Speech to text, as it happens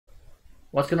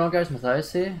What's going on, guys?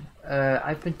 Matthias here.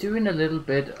 I've been doing a little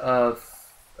bit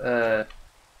of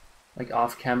like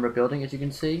off-camera building, as you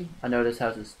can see. I know this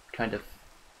house is kind of,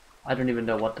 I don't even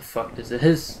know what the fuck this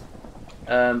is,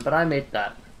 but I made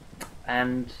that,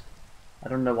 and I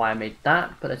don't know why I made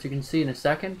that, but as you can see in a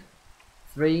second,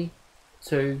 3,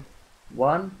 2,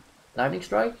 1, lightning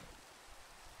strike.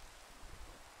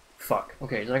 Fuck.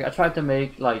 Okay, so like I tried to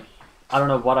make like, I don't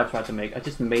know what I tried to make. I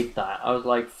just made that. I was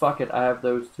like, fuck it. I have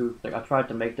those two. Like I tried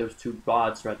to make those two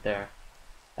rods right there,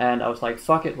 and I was like,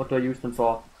 fuck it. What do I use them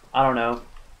for? I don't know.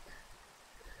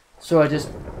 So I just,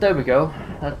 there we go.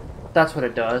 That's what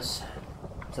it does.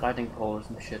 It's a lightning pole or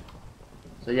some shit.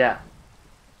 So yeah.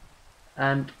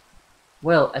 And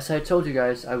well, as I told you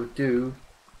guys, I would do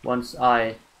once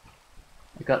I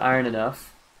got iron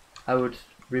enough, I would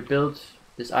rebuild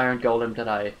this iron golem that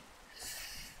I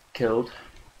killed.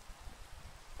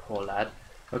 Poor lad.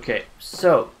 Okay,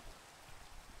 so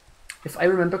if I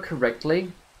remember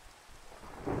correctly,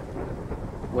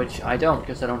 which I don't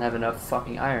because I don't have enough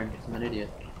fucking iron because I'm an idiot.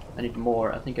 I need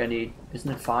more. I think I need,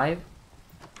 isn't it 5?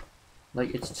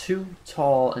 Like it's 2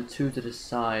 tall and 2 to the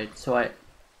side. So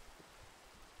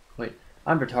wait,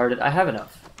 I'm retarded. I have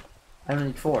enough. I only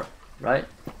need 4, right?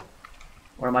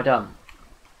 Or am I dumb?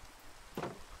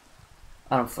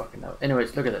 I don't fucking know.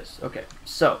 Anyways, look at this. Okay,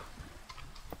 so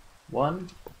 1,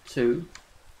 2,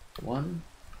 1,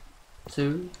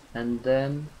 2, and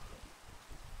then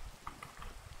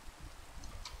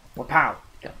wapow!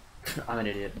 Yeah. I'm an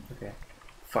idiot. Okay,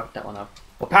 fuck that one up.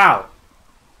 Wapow!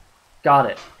 Got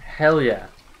it. Hell yeah!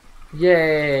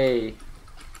 Yay!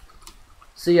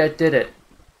 See, I did it.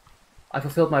 I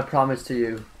fulfilled my promise to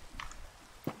you.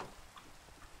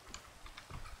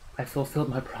 I fulfilled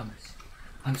my promise.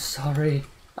 I'm sorry.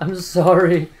 I'm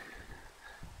sorry.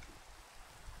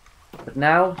 But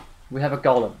now we have a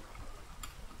golem.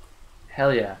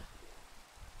 Hell yeah.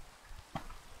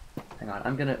 Hang on,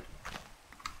 I'm gonna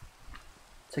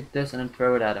take this and then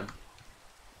throw it at him.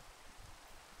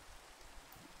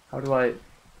 How do I...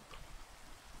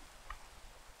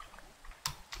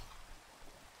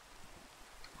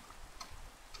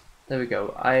 There we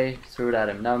go. I threw it at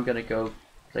him. Now I'm gonna go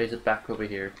place it back over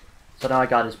here. So now I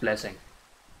got his blessing.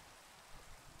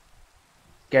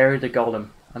 Gary the golem.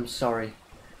 I'm sorry.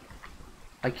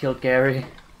 I killed Gary.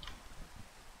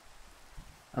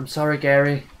 I'm sorry,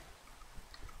 Gary.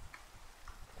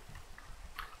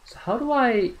 So how do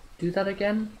I do that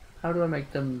again? How do I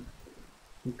make them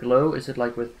glow? Is it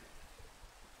like with...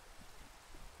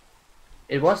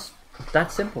 It was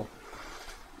that simple.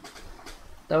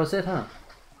 That was it, huh?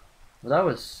 Well, that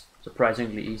was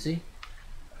surprisingly easy.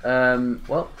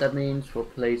 Well, that means we'll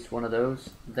place one of those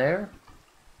there.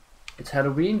 It's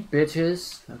Halloween,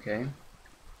 bitches. Okay.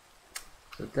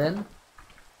 So then,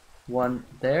 one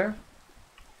there.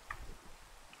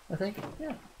 I think,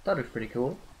 yeah, that looks pretty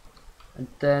cool. And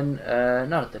then,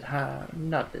 not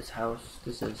this house.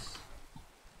 This is.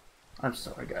 I'm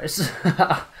sorry, guys.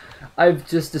 I've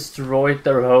just destroyed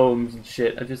their homes and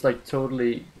shit. I've just like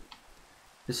totally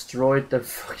destroyed their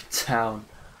fucking town.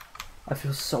 I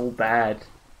feel so bad.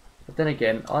 But then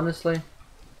again, honestly,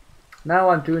 now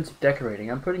I'm doing some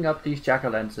decorating. I'm putting up these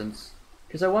jack-o'-lanterns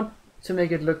because I want to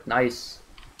make it look nice,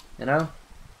 you know?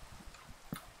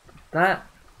 That.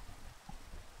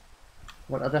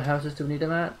 What other houses do we need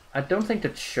them at? I don't think the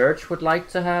church would like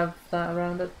to have that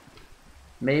around it.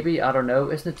 Maybe, I don't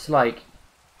know. Isn't it like...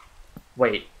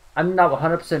 Wait, I'm not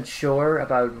 100% sure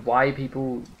about why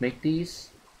people make these.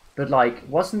 But like,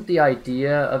 wasn't the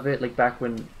idea of it like back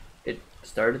when it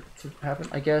started to happen,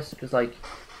 I guess? Because like...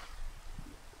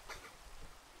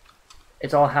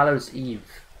 It's All Hallows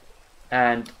Eve.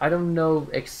 And I don't know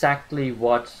exactly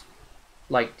what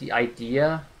like the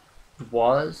idea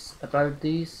was about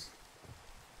these.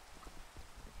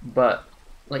 But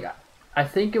like I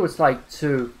think it was like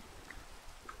to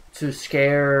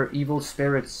scare evil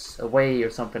spirits away or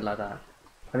something like that.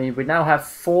 I mean, we now have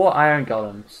 4 iron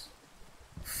golems.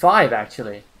 5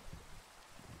 actually.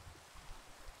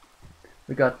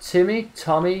 We got Timmy,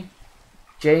 Tommy,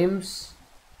 James,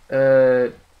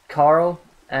 Carl,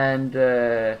 and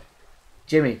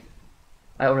Jimmy.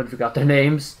 I already forgot their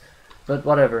names, but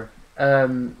whatever.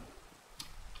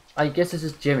 I guess this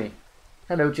is Jimmy.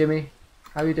 Hello, Jimmy.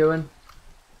 How you doing?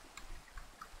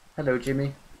 Hello,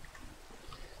 Jimmy.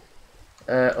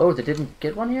 Oh, they didn't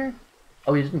get one here?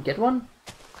 Oh, you didn't get one?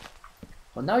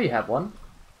 Well, now you have one.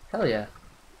 Hell yeah.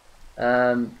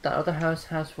 That other house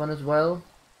has one as well.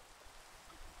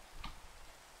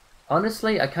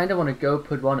 Honestly, I kind of want to go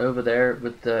put one over there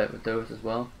with those as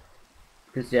well.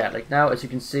 Because yeah, like now, as you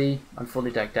can see, I'm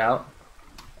fully decked out.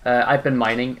 I've been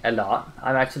mining a lot.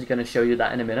 I'm actually going to show you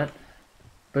that in a minute.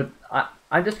 But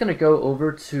I'm just gonna go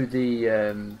over to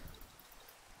the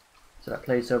to that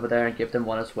place over there and give them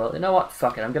one as well. You know what?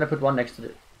 Fuck it. I'm gonna put one next to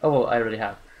the. Oh, well, I already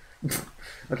have.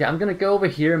 Okay, I'm gonna go over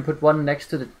here and put one next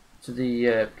to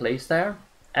the place there.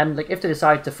 And like, if they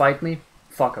decide to fight me,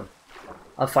 fuck them.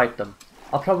 I'll fight them.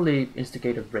 I'll probably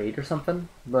instigate a raid or something,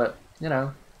 but you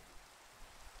know.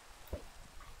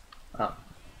 Oh,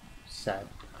 sad.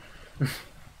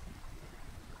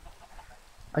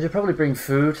 I should probably bring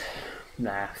food.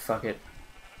 Nah, fuck it.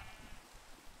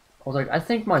 I was like, I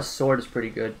think my sword is pretty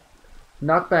good.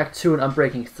 Knockback 2 and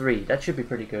Unbreaking 3. That should be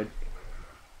pretty good.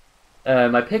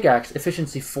 My pickaxe,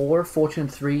 Efficiency 4, Fortune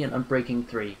 3, and Unbreaking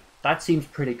 3. That seems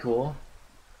pretty cool.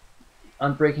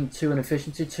 Unbreaking 2 and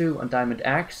Efficiency 2 on Diamond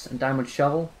Axe and Diamond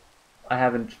Shovel. I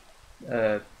haven't,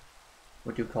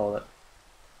 what do you call it?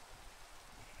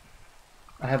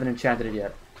 I haven't enchanted it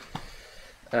yet.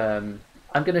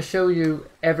 I'm gonna show you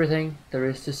everything there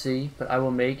is to see, but I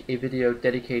will make a video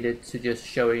dedicated to just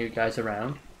showing you guys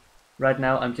around. Right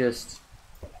now I'm just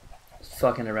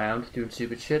fucking around, doing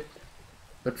stupid shit.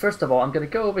 But first of all, I'm gonna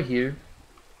go over here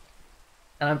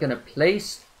and I'm gonna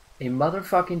place a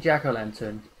motherfucking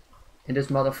jack-o'-lantern in this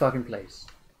motherfucking place.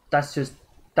 That's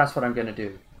what I'm gonna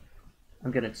do.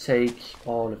 I'm gonna take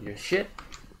all of your shit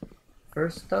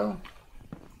first though.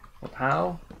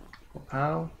 Pow,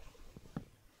 pow.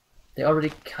 They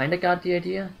already kinda got the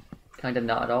idea. Kinda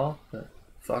not at all, but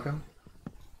fuck them.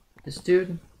 This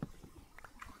dude,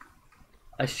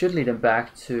 I should lead him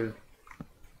back to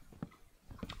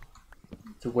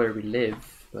where we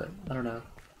live, but I don't know.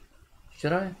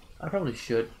 Should I? I probably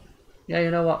should. Yeah,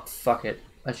 you know what? Fuck it.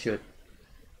 I should.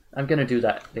 I'm gonna do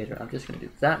that later. I'm just gonna do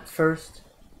that first.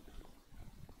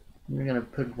 We're gonna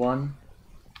put one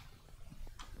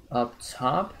up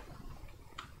top.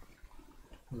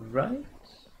 Right?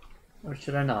 Or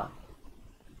should I not?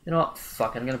 You know what?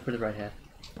 Fuck it. I'm gonna put it right here.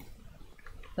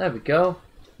 There we go.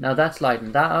 Now that's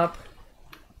lighting that up.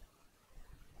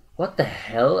 What the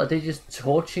hell? Are they just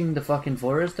torching the fucking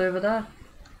forest over there?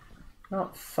 Oh,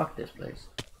 fuck this place.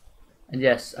 And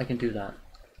yes, I can do that.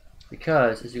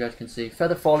 Because, as you guys can see,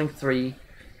 Feather Falling 3,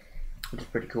 which is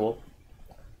pretty cool.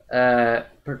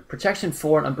 Protection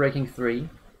 4 and Unbreaking 3.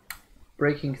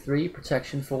 Breaking 3,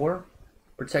 Protection 4,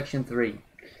 Protection 3.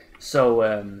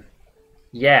 So,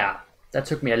 yeah, that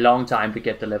took me a long time to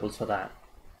get the levels for that.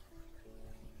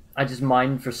 I just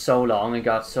mined for so long and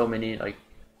got so many, like,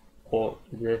 ores.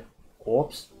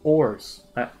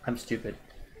 I'm stupid.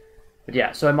 But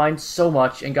yeah, so I mined so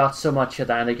much and got so much of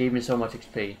that and they gave me so much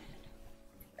XP.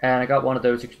 And I got one of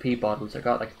those XP bottles. I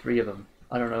got like 3 of them.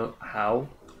 I don't know how.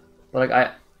 But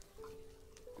like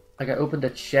I opened a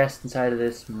chest inside of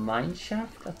this mine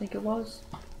shaft, I think it was.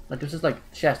 Like there was just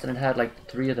like chest and it had like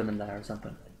 3 of them in there or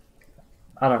something.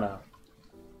 I don't know.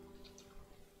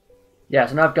 Yeah,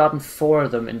 so now I've gotten 4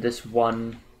 of them in this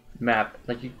one map.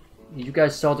 Like you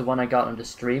guys saw the one I got on the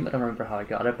stream. I don't remember how I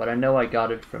got it, but I know I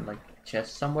got it from like a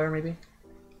chest somewhere maybe.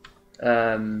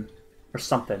 Or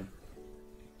something.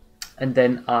 And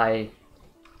then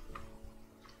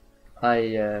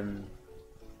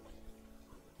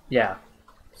yeah.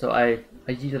 So I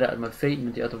yeeted that at my feet,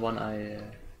 and the other one I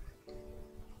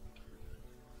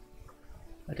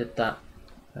did that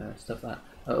stuff that.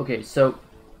 Okay, so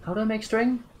how do I make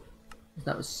string?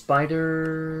 That was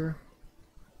spider.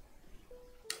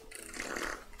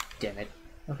 Damn it.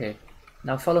 Okay,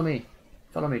 now follow me.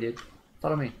 Follow me, dude.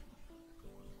 Follow me.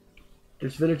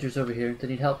 There's villagers over here. They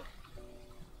need help.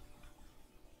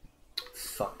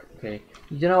 Fuck. Okay.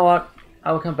 You know what?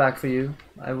 I will come back for you.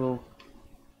 I will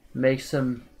make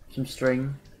some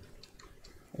string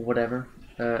or whatever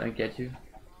and get you.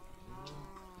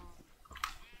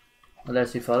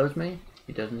 Unless he follows me.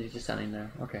 He doesn't. He's just standing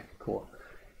there. Okay. Cool.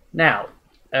 Now,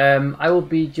 I will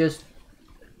be just.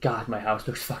 God, my house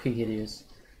looks fucking hideous.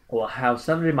 Well, house.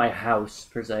 Not really my house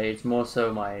per se. It's more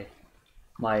so my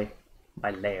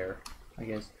lair, I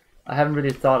guess. I haven't really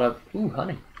thought of. Ooh,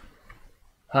 honey.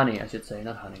 Honey, I should say,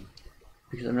 not honey.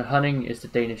 Because I mean, hunting is the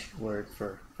Danish word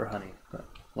for honey, but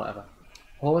whatever.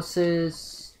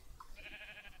 Horses.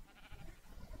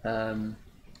 I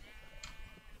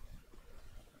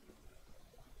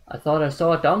thought I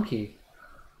saw a donkey.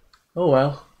 Oh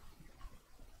well.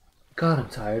 God, I'm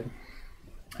tired.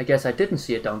 I guess I didn't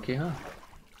see a donkey, huh?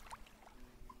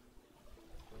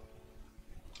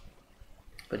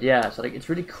 But yeah, so like it's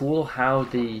really cool how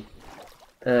the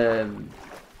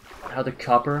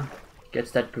copper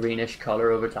gets that greenish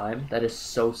color over time. That is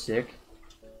so sick.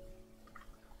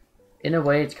 In a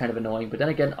way, it's kind of annoying, but then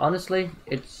again, honestly,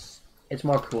 it's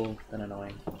more cool than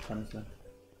annoying. Honestly,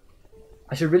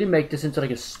 I should really make this into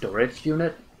like a storage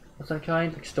unit of some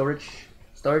kind, like storage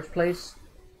place.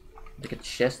 like a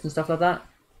chest and stuff like that.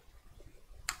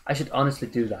 I should honestly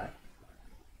do that.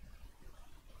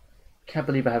 Can't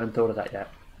believe I haven't thought of that yet.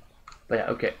 But yeah,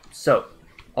 okay. So,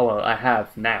 oh well, I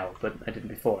have now, but I didn't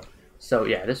before. So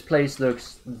yeah, this place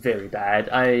looks very bad.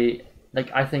 I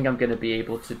think I'm gonna be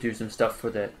able to do some stuff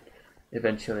with it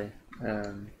eventually.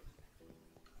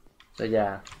 So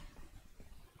yeah,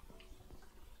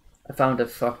 I found a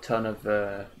fuck ton of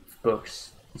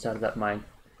books inside of that mine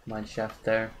shaft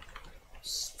there.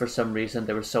 For some reason,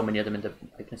 there were so many of them in the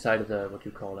inside of the what do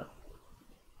you call it?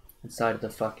 Inside of the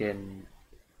fucking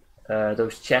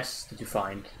those chests that you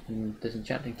find in this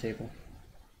enchanting table.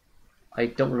 I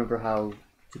don't remember how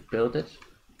to build it.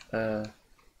 I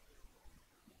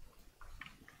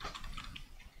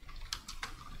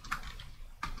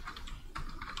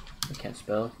can't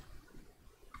spell.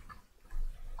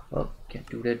 Well, can't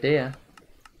do that there.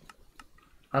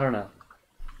 I don't know.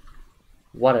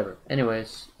 Whatever.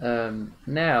 Anyways,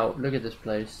 now look at this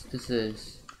place. This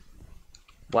is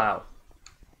wow.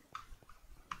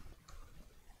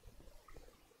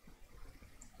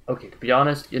 Okay, to be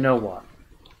honest, you know what?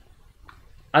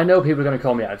 I know people are gonna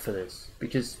call me out for this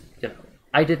because you know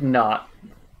I did not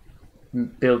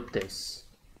build this.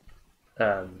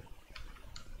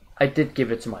 I did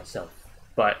give it to myself,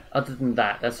 but other than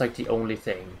that, that's like the only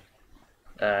thing.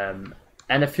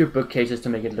 And a few bookcases to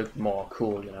make it look more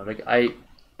cool, you know. Like I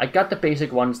got the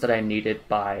basic ones that I needed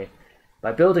by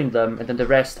building them, and then the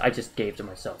rest I just gave to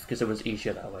myself because it was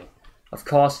easier that way. Of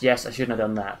course, yes, I shouldn't have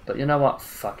done that, but you know what?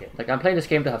 Fuck it. Like I'm playing this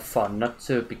game to have fun, not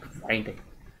to be grinding.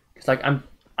 Cause like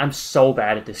I'm so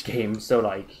bad at this game, so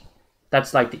like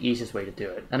that's like the easiest way to do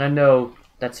it. And I know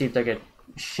that seems like a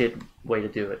shit way to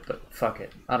do it, but fuck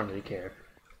it. I don't really care.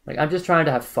 Like I'm just trying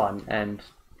to have fun, and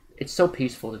it's so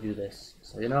peaceful to do this.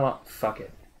 So you know what? Fuck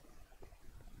it.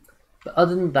 But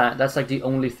other than that, that's like the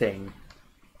only thing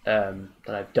that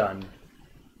I've done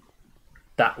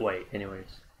that way,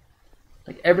 anyways.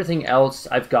 Like everything else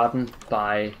I've gotten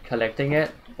by collecting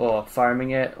it or farming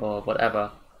it or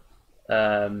whatever,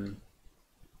 or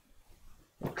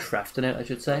crafting it, I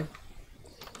should say.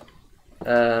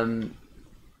 And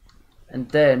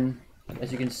then,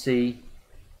 as you can see,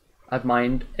 I've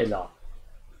mined a lot.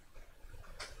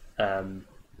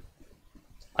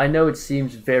 I know it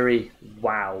seems very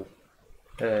wow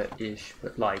ish,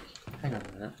 but like, hang on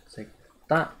a minute, it's like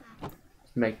that.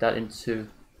 Let's make that into.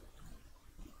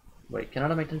 Wait, can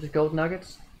I make them into gold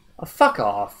nuggets? Oh, fuck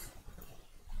off!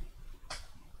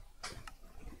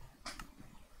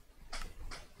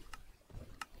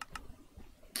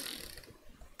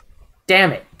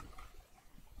 Damn it!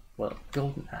 Well,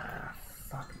 golden. Ah,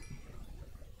 fuck.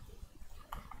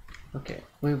 Okay,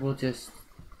 we will just.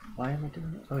 Why am I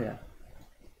doing it? Oh, yeah.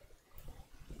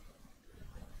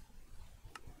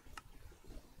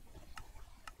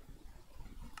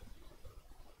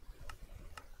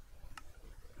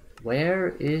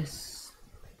 Where is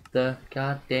the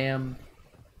goddamn.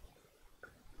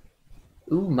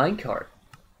 Ooh, minecart.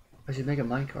 I should make a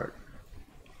minecart.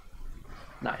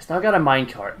 Nice, now I got a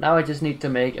minecart. Now I just need to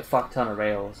make a fuck ton of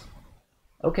rails.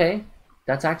 Okay,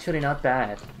 that's actually not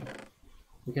bad.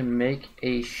 We can make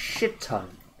a shit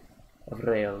ton of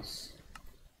rails.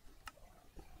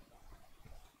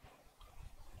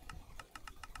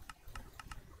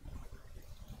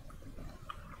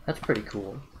 That's pretty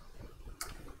cool.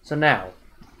 So now,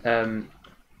 I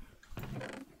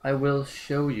will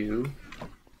show you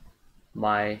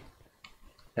my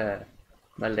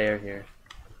my lair here.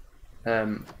 I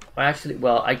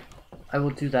will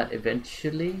do that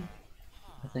eventually.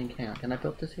 I think. Hang on, can I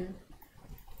build this here?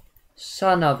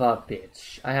 Son of a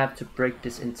bitch! I have to break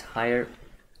this entire.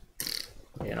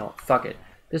 You know, fuck it.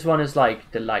 This one is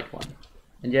like the light one,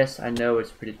 and yes, I know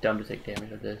it's pretty dumb to take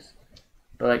damage of this,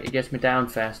 but like it gets me down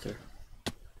faster.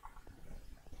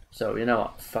 So you know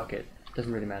what? Fuck it.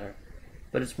 Doesn't really matter.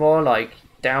 But it's more like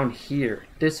down here.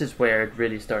 This is where it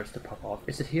really starts to pop off.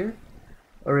 Is it here,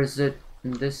 or is it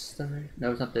in this direction?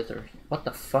 No, it's not this direction. What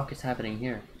the fuck is happening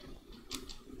here?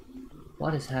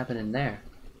 What is happening there?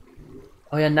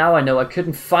 Oh yeah, now I know. I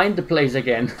couldn't find the place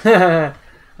again.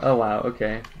 Oh wow.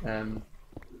 Okay.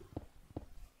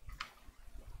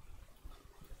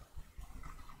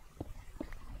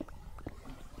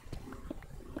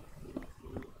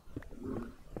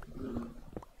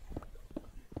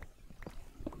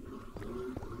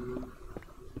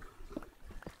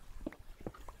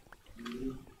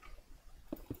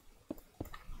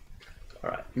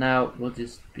 Alright, now we'll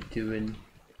just be doing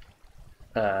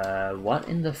what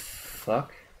in the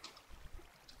fuck?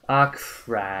 Ah,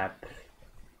 crap.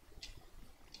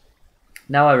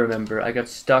 Now I remember, I got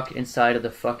stuck inside of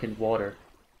the fucking water.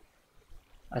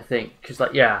 I think, cause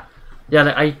like, yeah,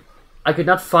 like I could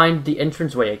not find the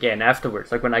entranceway again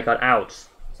afterwards, like when I got out.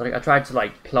 So like I tried to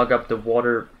like plug up the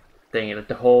water thing, like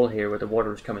the hole here where the water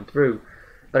was coming through,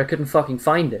 but I couldn't fucking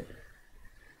find it.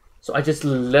 So I just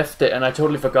left it and I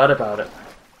totally forgot about it.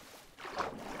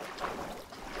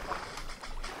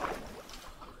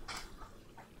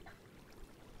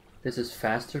 This is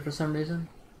faster for some reason.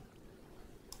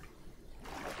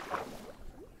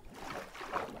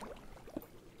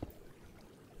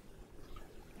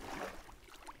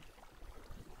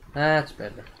 That's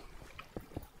better.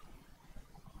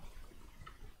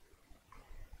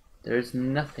 There's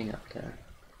nothing up there.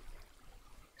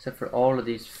 Except for all of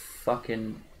these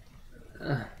fucking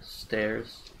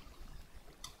stairs.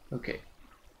 Okay.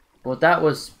 Well, that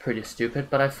was pretty stupid,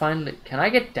 but I finally... Can I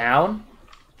get down?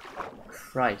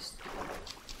 Christ.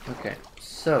 Okay,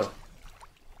 so...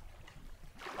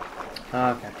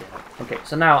 Okay, okay,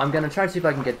 so now I'm gonna try to see if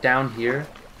I can get down here.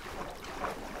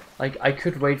 Like, I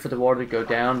could wait for the water to go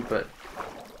down, but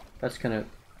that's gonna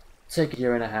take a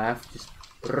year and a half. Just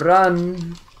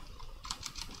run!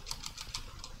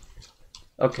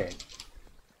 Okay.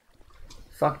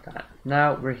 Fuck that.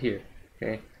 Now we're here.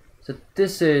 Okay. So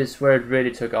this is where it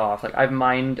really took off. Like, I've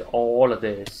mined all of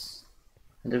this.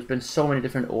 And there's been so many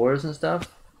different ores and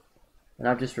stuff. And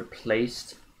I've just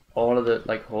replaced all of the,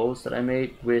 like, holes that I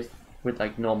made with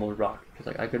like, normal rock. Because,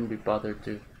 like, I couldn't be bothered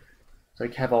to... So I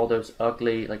have all those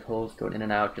ugly like holes going in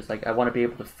and out. Just like I want to be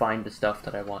able to find the stuff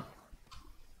that I want.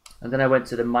 And then I went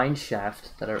to the mine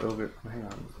shaft that are over. Hang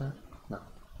on, is that? No,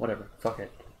 whatever. Fuck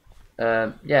it.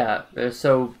 Yeah.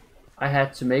 So I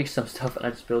had to make some stuff, and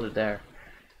I just built it there.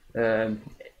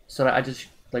 So I just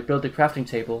like built a crafting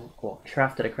table, or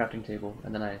crafted a crafting table,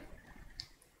 and then I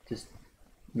just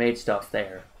made stuff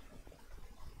there.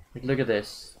 Like look at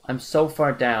this. I'm so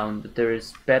far down that there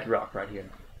is bedrock right here.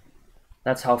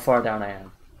 That's how far down I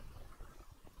am.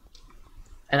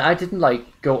 And I didn't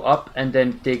like go up and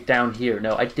then dig down here.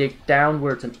 No, I dig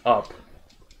downwards and up.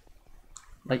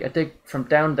 Like I dig from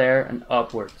down there and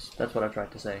upwards. That's what I tried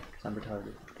to say, because I'm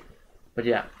retarded. But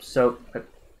yeah, so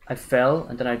I fell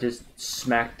and then I just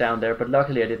smacked down there. But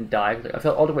luckily I didn't die. I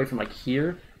fell all the way from like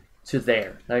here to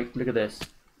there. Like, look at this.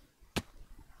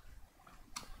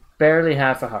 Barely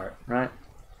half a heart, right?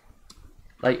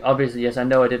 Like, obviously, yes, I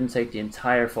know I didn't take the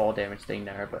entire fall damage thing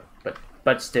there,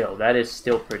 but still, that is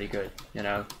still pretty good, you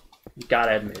know? You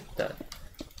gotta admit that.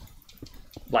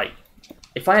 Like,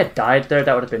 if I had died there,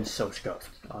 that would have been so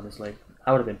scuffed, honestly.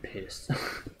 I would have been pissed.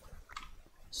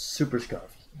 Super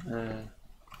scuffed.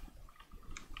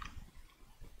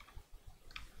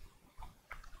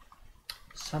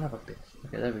 Son of a bitch.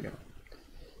 Okay, there we go.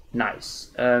 Nice.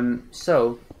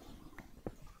 So...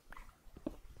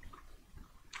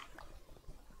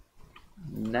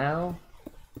 Now,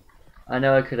 I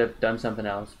know I could have done something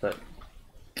else, but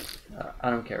I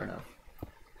don't care enough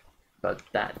about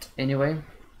that. Anyway,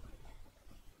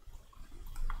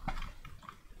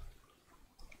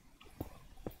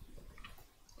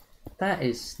 that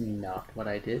is not what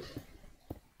I did.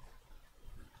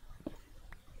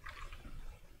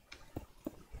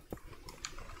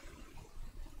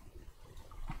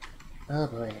 Oh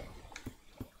boy.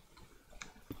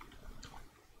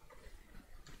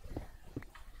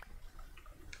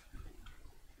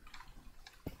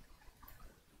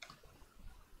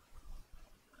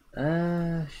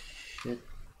 Shit.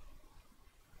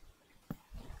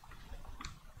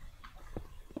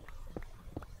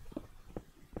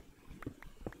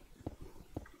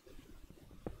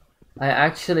 I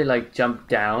actually like jumped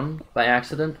down by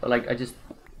accident, or like I just...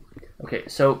 Okay,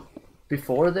 so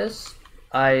before this,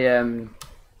 like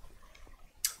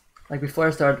before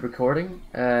I started recording,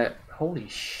 holy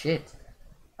shit,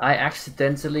 I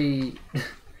accidentally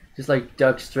just like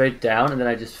dug straight down and then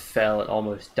I just fell and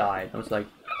almost died. I was like,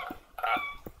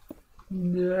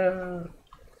 no.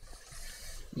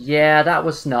 Yeah, that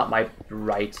was not my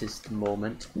brightest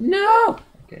moment. No!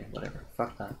 Okay, whatever.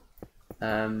 Fuck that.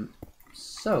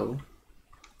 So,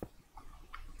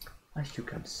 as you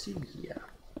can see here.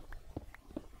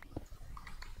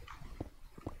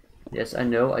 Yes, I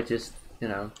know I just, you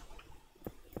know,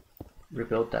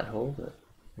 rebuilt that hole, but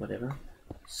whatever.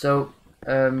 So,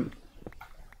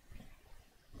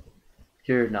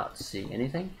 you're not seeing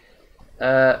anything.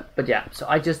 But yeah, so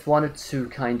I just wanted to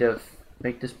kind of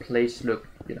make this place look,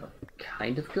 you know,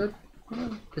 kind of good.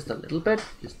 Just a little bit,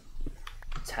 just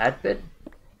a tad bit.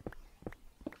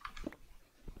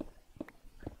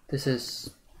 This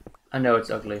is... I know it's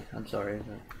ugly, I'm sorry.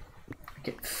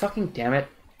 Okay, fucking damn it.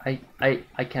 I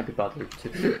can't be bothered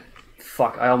to...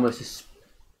 Fuck, I almost just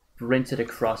sprinted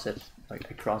across it. Like,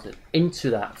 across it. Into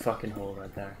that fucking hole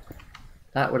right there.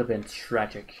 That would have been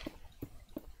tragic.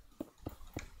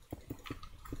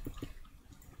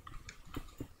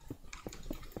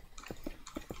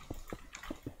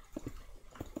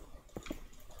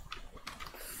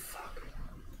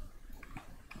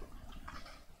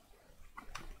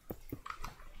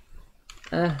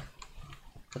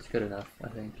 That's good enough, I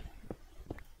think.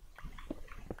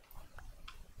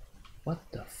 What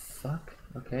the fuck?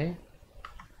 Okay.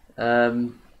 I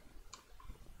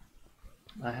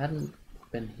hadn't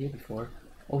been here before.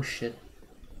 Oh shit.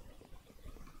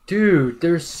 Dude,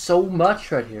 there's so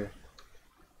much right here.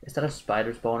 Is that a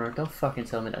spider spawner? Don't fucking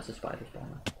tell me that's a spider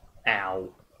spawner. Ow.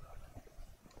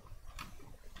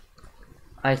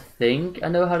 I think I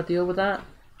know how to deal with that.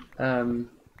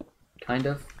 Kind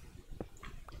of.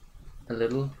 A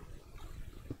little.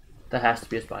 That has to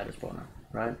be a spider spawner,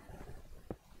 right?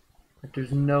 But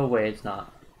there's no way it's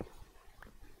not.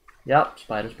 Yep,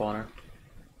 spider spawner.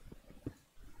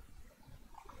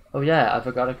 Oh yeah, I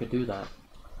forgot I could do that.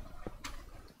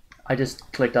 I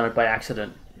just clicked on it by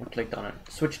accident. I clicked on it.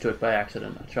 Switched to it by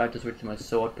accident. I tried to switch to my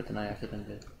sword, but then I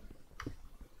accidentally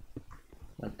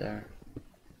went there.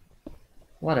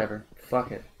 Whatever.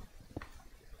 Fuck it.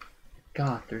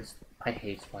 God, I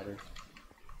hate spiders.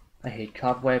 I hate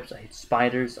cobwebs, I hate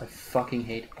spiders, I fucking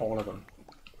hate all of them.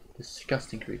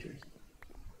 Disgusting creatures.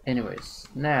 Anyways,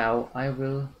 now I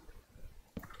will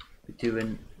be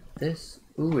doing this.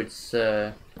 Ooh, is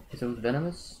those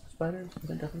venomous spiders? I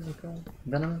think that's what they're called.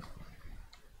 Venomous?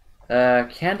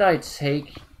 Can't I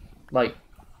take, like,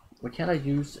 what can't I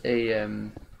use a,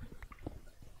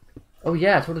 oh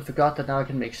yeah, I totally forgot that now I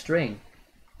can make string.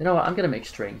 You know what, I'm gonna make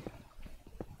string.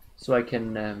 So I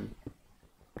can,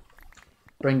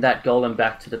 bring that golem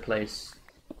back to the place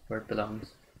where it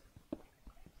belongs.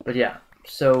 But yeah,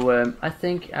 so I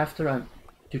think after I'm...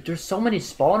 Dude, there's so many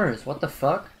spawners, what the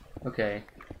fuck? Okay,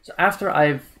 so after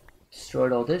I've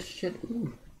destroyed all this shit...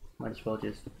 Ooh, might as well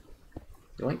just...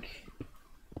 Yoink.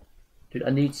 Dude, I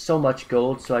need so much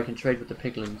gold so I can trade with the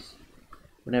piglins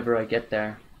whenever I get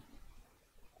there.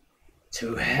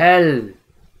 To hell!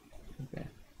 Okay.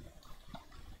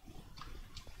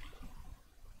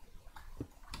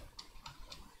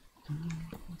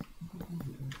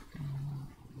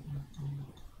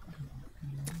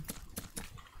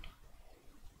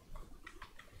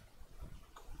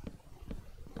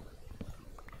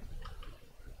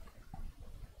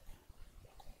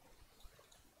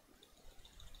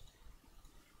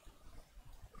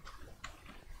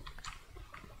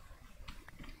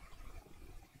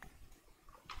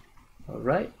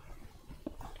 Alright.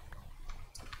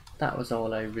 That was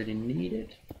all I really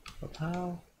needed.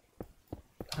 Pow.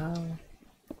 Pow.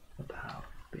 Pow,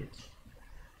 bitch.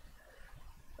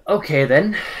 Okay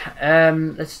then.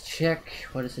 Let's check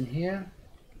what is in here.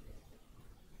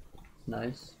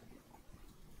 Nice.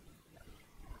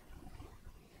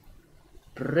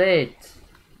 Bread.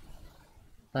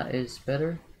 That is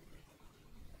better.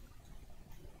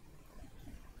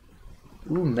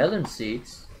 Ooh, melon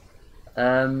seeds.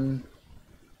 No,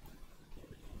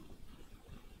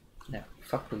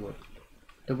 fuck the wood.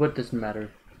 The wood doesn't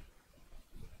matter.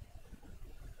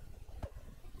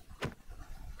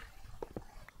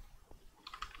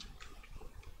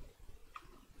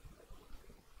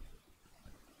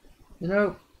 You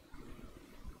know,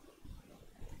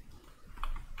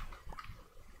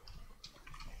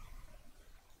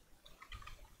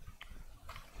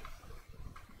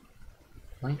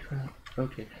 Minecraft.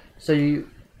 Okay, so you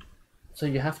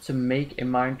have to make a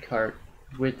minecart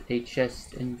with a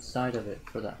chest inside of it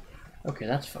for that. Okay,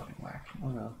 that's fucking whack. Oh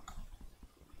no.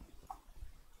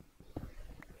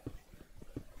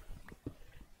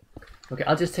 Okay,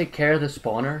 I'll just take care of the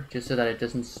spawner just so that it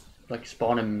doesn't like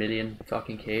spawn a million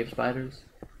fucking cave spiders,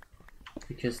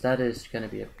 because that is gonna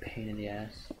be a pain in the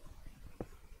ass.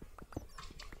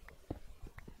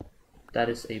 That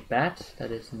is a bat.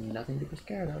 That is nothing to be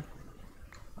scared of.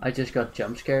 I just got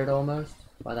jump scared almost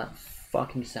by that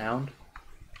fucking sound.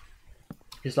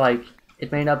 It's like,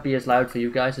 it may not be as loud for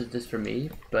you guys as it is for me,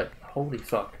 but holy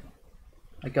fuck.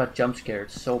 I got jump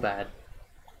scared so bad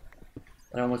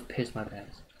that I almost pissed my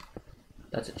pants.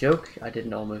 That's a joke. I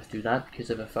didn't almost do that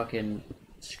because of a fucking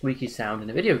squeaky sound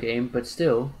in a video game, but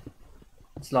still,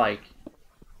 it's like,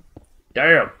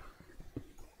 damn.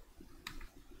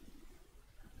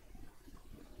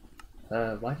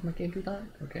 Why did my game do that?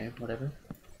 Okay, whatever.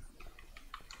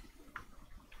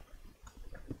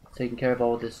 Taking care of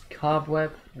all this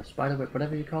cobweb or spiderweb,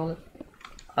 whatever you call it.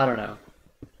 I don't know.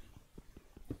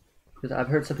 Because I've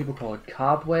heard some people call it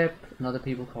cobweb and other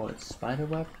people call it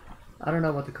spiderweb. I don't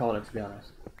know what to call it, to be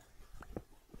honest.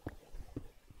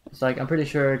 It's like, I'm pretty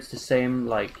sure it's the same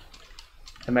like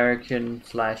American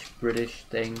 / British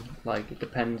thing. Like, it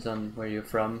depends on where you're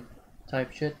from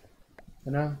type shit.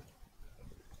 You know?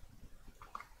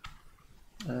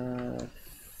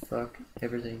 Fuck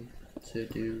everything to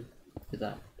do with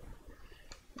that.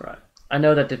 Right. I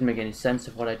know that didn't make any sense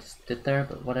of what I just did there,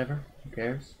 but whatever. Who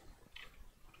cares?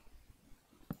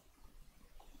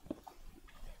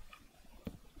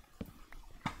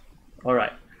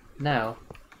 Alright, now.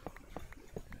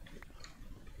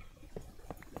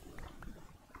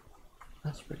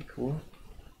 That's pretty cool.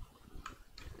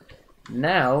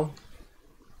 Now,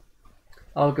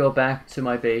 I'll go back to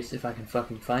my base if I can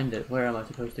fucking find it. Where am I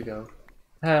supposed to go?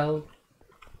 Hell.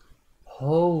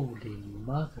 Holy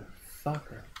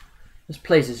motherfucker. This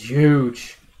place is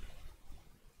huge.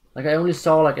 Like, I only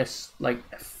saw like a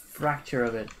fracture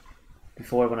of it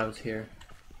before when I was here.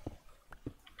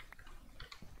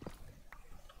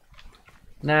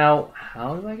 Now,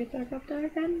 how do I get back up there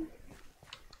again?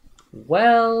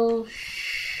 Well,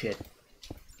 shit.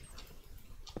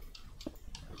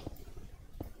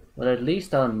 Well, at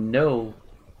least I'll know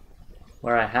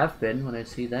where I have been when I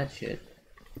see that shit.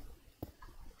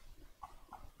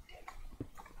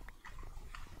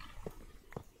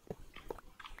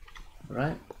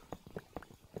 Right?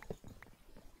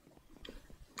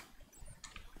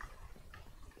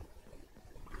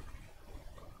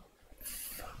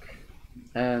 Fuck.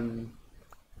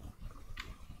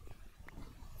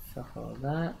 Fuck all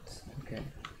that. Okay.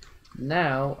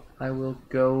 Now I will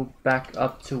go back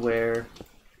up to where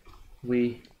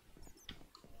we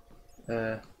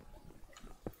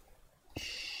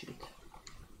shit.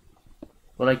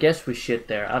 Well, I guess we shit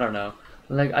there. I don't know.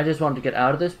 Like, I just want to get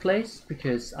out of this place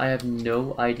because I have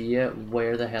no idea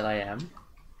where the hell I am.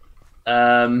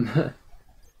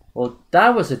 Well,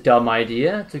 that was a dumb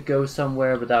idea to go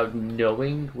somewhere without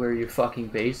knowing where your fucking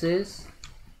base is.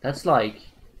 That's like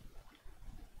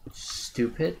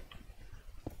stupid.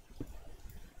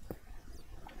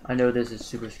 I know this is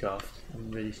super scuffed.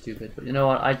 I'm really stupid, but you know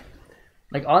what?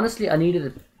 Like, honestly, I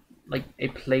needed a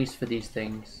place for these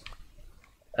things.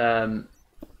 I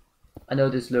know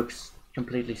this looks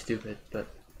completely stupid, but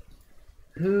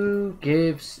who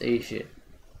gives a shit?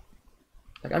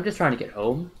 Like, I'm just trying to get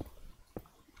home.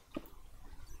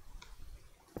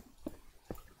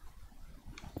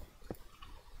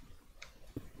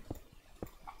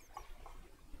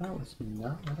 That was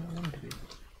not what I wanted to be.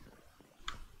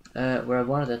 Where I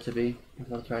wanted that to be, is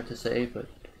what I tried to say, but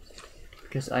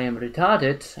because I am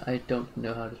retarded, I don't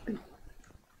know how to speak.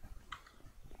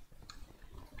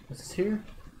 Was this here?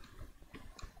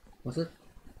 Was it?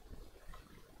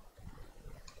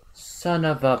 Son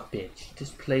of a bitch.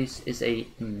 This place is a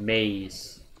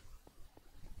maze.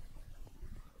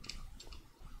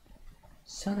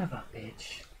 Son of a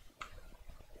bitch.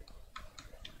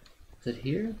 Is it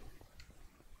here?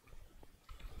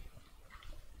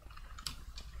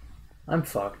 I'm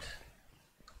fucked.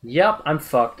 Yup, I'm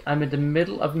fucked. I'm in the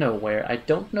middle of nowhere. I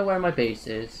don't know where my base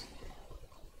is.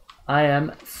 I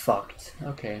am fucked.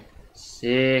 Okay.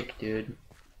 Sick, dude.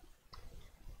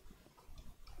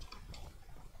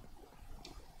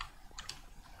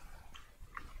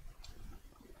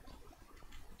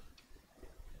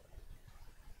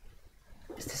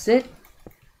 Is this it?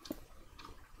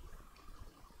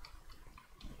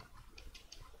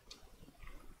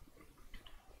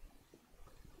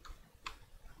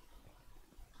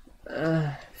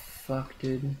 Fuck,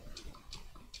 dude.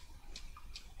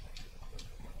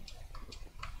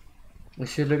 I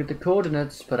should look at the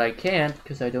coordinates, but I can't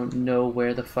because I don't know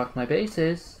where the fuck my base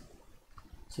is.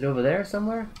 Is it over there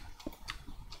somewhere?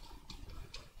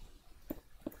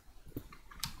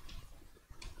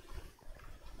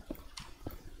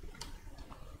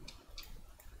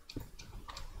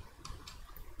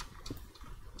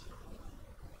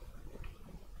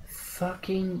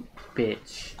 Fucking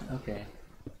bitch. Okay.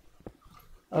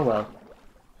 Oh well.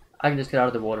 I can just get out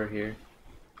of the water here.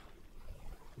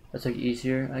 That's like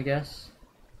easier, I guess,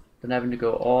 than having to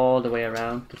go all the way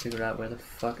around to figure out where the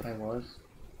fuck I was.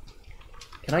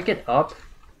 Can I get up?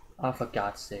 Oh, for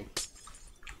God's sake.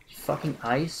 Fucking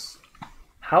ice?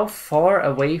 How far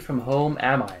away from home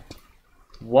am I?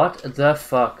 What the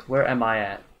fuck? Where am I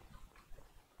at?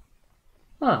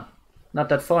 Huh. Not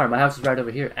that far. My house is right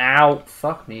over here. Ow!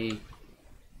 Fuck me.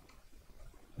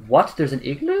 What? There's an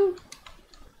igloo?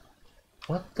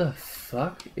 What the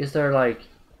fuck? Is there like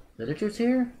villagers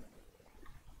here?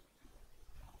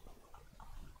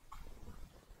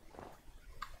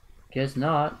 Guess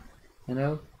not, you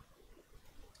know?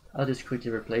 I'll just quickly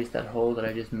replace that hole that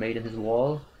I just made in his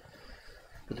wall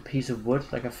with a piece of wood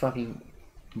like a fucking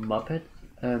muppet.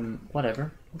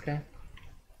 Whatever. Okay.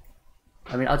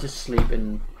 I mean, I'll just sleep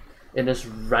in this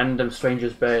random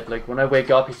stranger's bed. Like, when I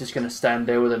wake up, he's just gonna stand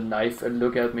there with a knife and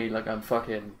look at me like I'm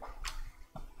fucking...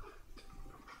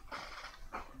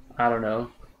 I don't know.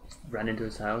 Ran into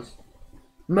his house.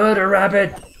 Murder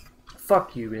rabbit!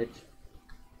 Fuck you, bitch.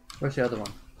 Where's the other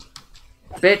one?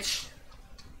 Bitch!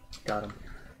 Got him.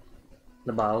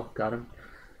 Lmao, got him.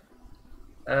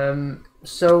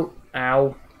 So,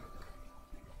 ow.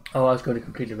 Oh, I was going the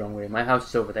completely wrong way. My house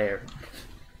is over there.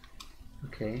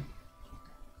 Okay.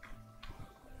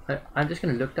 I'm just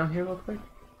gonna look down here real quick.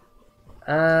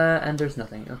 And there's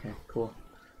nothing. Okay, cool.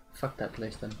 Fuck that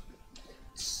place then.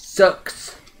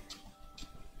 Sucks.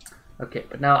 Okay,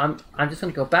 but now I'm just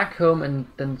gonna go back home and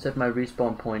then set my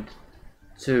respawn point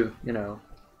to, you know,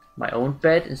 my own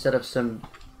bed instead of some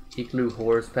igloo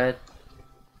horse bed.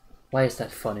 Why is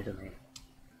that funny to me?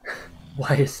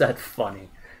 Why is that funny?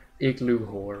 Igloo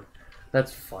whore.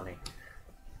 That's funny.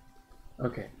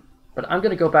 Okay. But I'm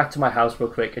gonna go back to my house real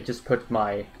quick and just put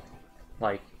my,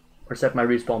 like, or set my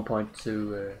respawn point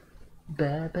to,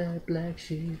 bad, bad black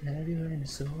sheep, have you any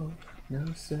soul? No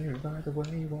sir, by the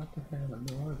way, what the hell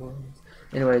are more boys?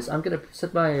 Anyways, I'm gonna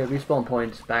set my respawn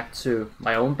point back to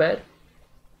my own bed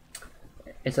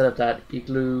instead of that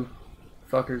igloo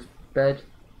fucker's bed.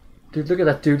 Dude, look at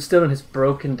that dude still in his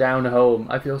broken down home.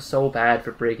 I feel so bad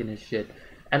for breaking his shit.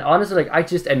 And honestly, like, I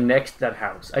just annexed that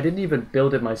house. I didn't even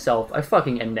build it myself. I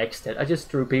fucking annexed it. I just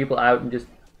threw people out and just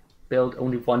built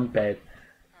only one bed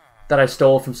that I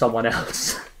stole from someone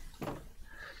else.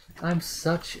 I'm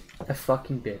such a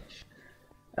fucking bitch.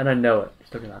 And I know it.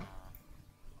 Just look at that.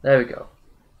 There we go.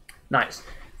 Nice.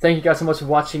 Thank you guys so much for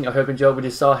watching. I hope you enjoyed what you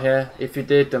saw here. If you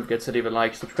did, don't forget to leave a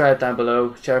like, subscribe down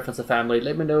below, share it with the family.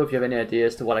 Let me know if you have any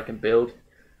ideas to what I can build.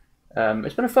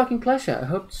 It's been a fucking pleasure. I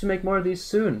hope to make more of these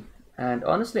soon. And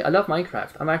honestly, I love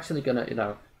Minecraft. I'm actually gonna, you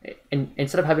know,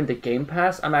 instead of having the Game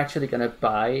Pass, I'm actually gonna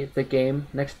buy the game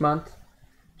next month.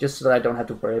 Just so that I don't have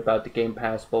to worry about the Game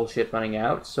Pass bullshit running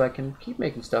out. So I can keep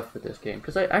making stuff with this game.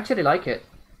 Because I actually like it.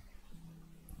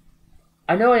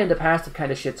 I know in the past I've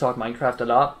kind of shit-talked Minecraft a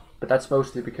lot. But that's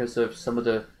mostly because of some of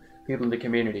the people in the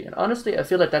community. And honestly, I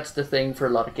feel like that's the thing for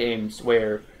a lot of games.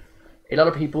 Where a lot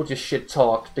of people just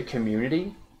shit-talk the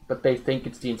community. But they think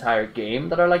it's the entire game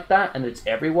that are like that. And it's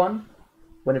everyone.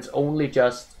 When it's only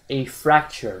just a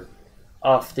fracture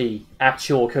of the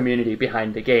actual community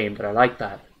behind the game that are like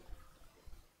that.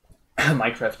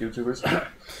 Minecraft YouTubers.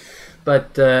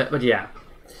 but yeah.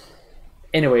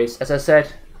 Anyways, as I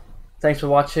said, thanks for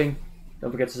watching. Don't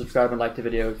forget to subscribe and like the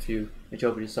video if you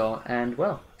enjoyed what you saw. And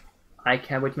well, I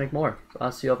can't wait to make more. So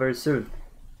I'll see you all very soon.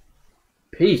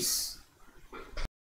 Peace.